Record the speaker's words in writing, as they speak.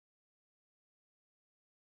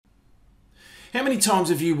How many times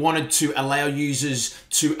have you wanted to allow users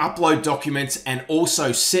to upload documents and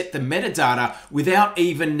also set the metadata without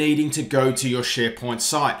even needing to go to your SharePoint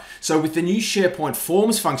site? So with the new SharePoint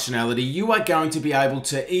Forms functionality, you are going to be able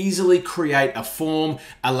to easily create a form,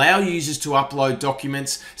 allow users to upload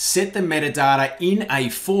documents, set the metadata in a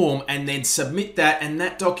form, and then submit that, and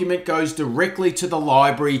that document goes directly to the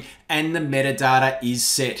library and the metadata is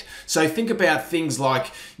set. So think about things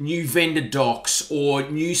like new vendor docs or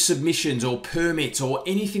new submissions or permits or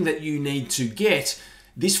anything that you need to get.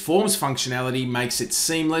 This forms functionality makes it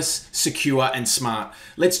seamless, secure, and smart.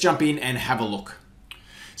 Let's jump in and have a look.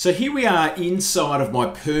 So here we are inside of my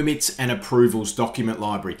permits and approvals document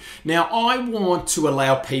library. Now I want to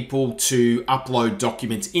allow people to upload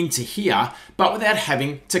documents into here, but without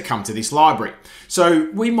having to come to this library. So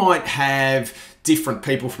we might have different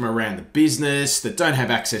people from around the business that don't have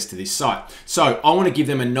access to this site. So I want to give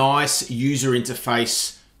them a nice user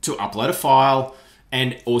interface to upload a file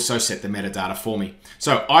and also set the metadata for me.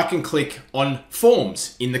 So I can click on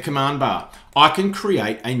Forms in the command bar. I can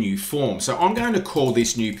create a new form. So I'm going to call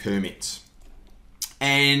this new permits.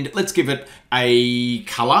 And let's give it a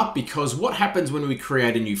color, because what happens when we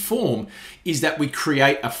create a new form is that we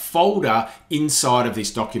create a folder inside of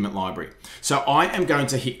this document library. So I am going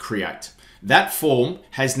to hit create. That form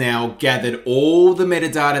has now gathered all the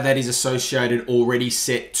metadata that is associated already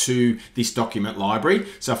set to this document library.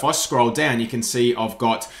 So if I scroll down, you can see I've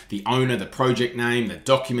got the owner, the project name, the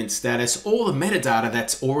document status, all the metadata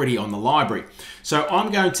that's already on the library. So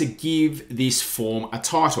I'm going to give this form a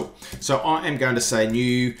title. So I am going to say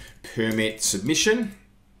new permit submission,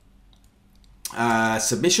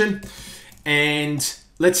 and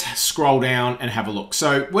let's scroll down and have a look.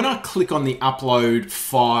 So when I click on the upload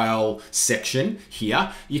file section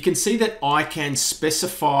here, you can see that I can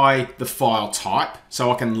specify the file type.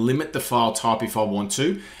 So I can limit the file type if I want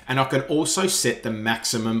to, and I can also set the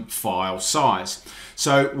maximum file size.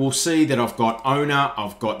 So we'll see that I've got owner,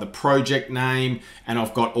 I've got the project name, and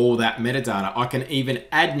I've got all that metadata. I can even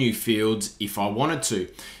add new fields if I wanted to.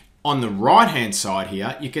 On the right hand side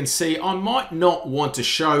here, you can see I might not want to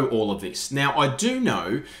show all of this. Now I do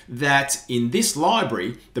know that in this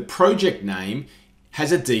library, the project name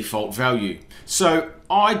has a default value. So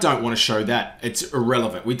I don't want to show that. It's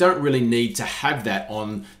irrelevant. We don't really need to have that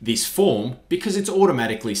on this form because it's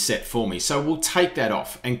automatically set for me. So we'll take that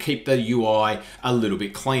off and keep the UI a little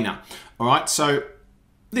bit cleaner. All right, so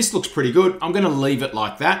this looks pretty good. I'm going to leave it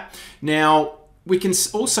like that. Now, we can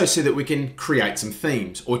also see that we can create some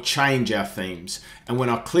themes or change our themes. And when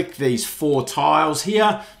I click these 4 tiles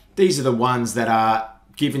here, these are the ones that are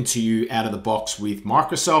given to you out of the box with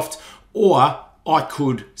Microsoft, or I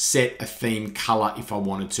could set a theme color if I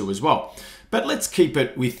wanted to as well. But let's keep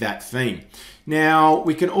it with that theme. Now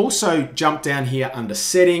we can also jump down here under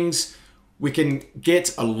settings. We can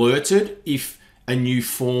get alerted if a new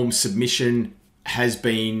form submission has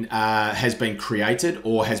been created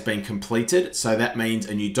or has been completed. So that means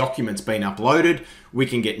a new document's been uploaded. We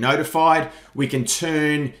can get notified. We can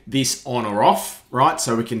turn this on or off, right?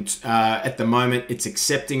 So we can, at the moment, it's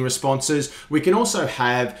accepting responses. We can also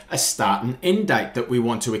have a start and end date that we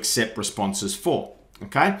want to accept responses for,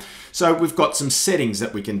 okay? So we've got some settings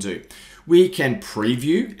that we can do. We can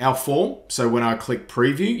preview our form. So when I click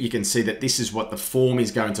preview, you can see that this is what the form is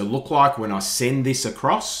going to look like when I send this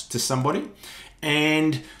across to somebody.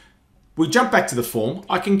 And we jump back to the form.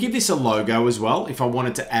 I can give this a logo as well if I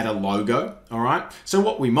wanted to add a logo, all right? So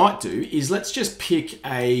what we might do is let's just pick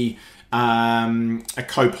a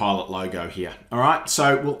Copilot logo here, all right?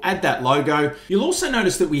 So we'll add that logo. You'll also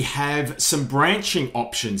notice that we have some branching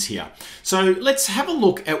options here. So let's have a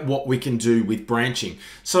look at what we can do with branching.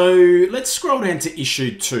 So let's scroll down to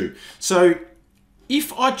issue 2. So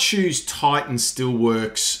if I choose Titan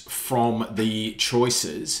Steelworks from the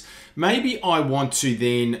choices, maybe I want to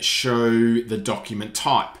then show the document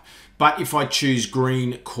type. But if I choose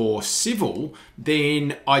Green Core Civil,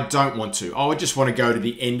 then I don't want to. I would just want to go to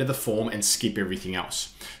the end of the form and skip everything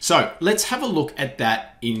else. So let's have a look at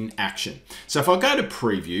that in action. So if I go to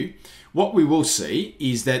preview, what we will see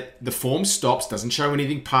is that the form stops, doesn't show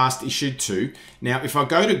anything past issue 2. Now, if I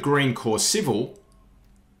go to Green Core Civil,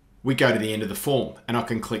 we go to the end of the form and I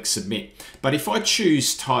can click submit. But if I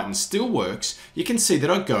choose Titan Steelworks, you can see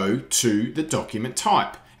that I go to the document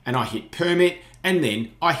type and I hit permit and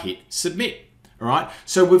then I hit submit. All right,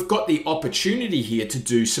 so we've got the opportunity here to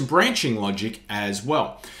do some branching logic as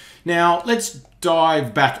well. Now let's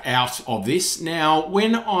dive back out of this. Now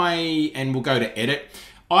when we'll go to edit,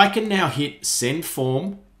 I can now hit send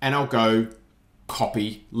form and I'll go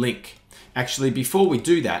copy link. Actually, before we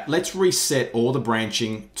do that, let's reset all the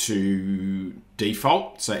branching to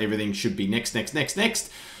default. So everything should be next, next, next,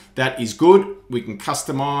 next. That is good. We can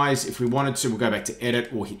customize. If we wanted to, we'll go back to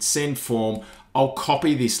edit or hit send form. I'll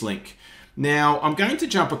copy this link. Now I'm going to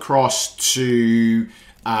jump across to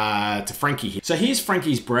Frankie here. So here's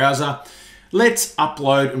Frankie's browser. Let's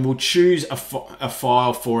upload, and we'll choose a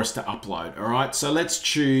file for us to upload. All right, so let's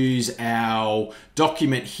choose our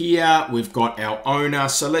document here. We've got our owner.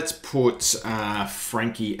 So let's put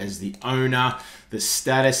Frankie as the owner. The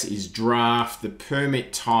status is draft. The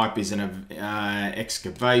permit type is an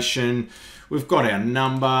excavation. We've got our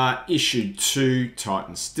number, issued to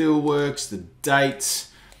Titan Steelworks, the date,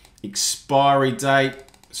 expiry date.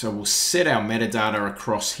 So we'll set our metadata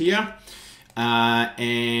across here.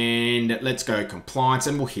 And let's go compliance,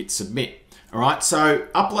 and we'll hit submit. All right, so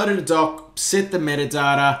uploaded a doc, set the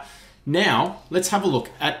metadata. Now let's have a look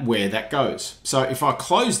at where that goes. So if I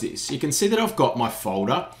close this, you can see that I've got my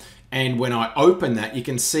folder, and when I open that, you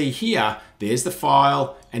can see here, there's the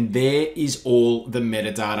file, and there is all the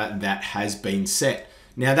metadata that has been set.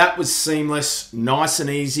 Now that was seamless, nice and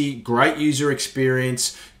easy, great user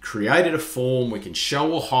experience. Created a form, we can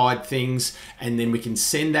show or hide things, and then we can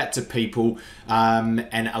send that to people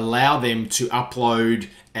and allow them to upload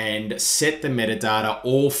and set the metadata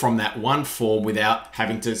all from that one form without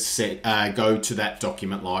having to go to that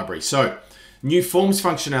document library. So, new forms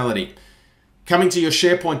functionality coming to your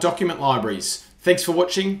SharePoint document libraries. Thanks for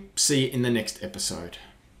watching. See you in the next episode.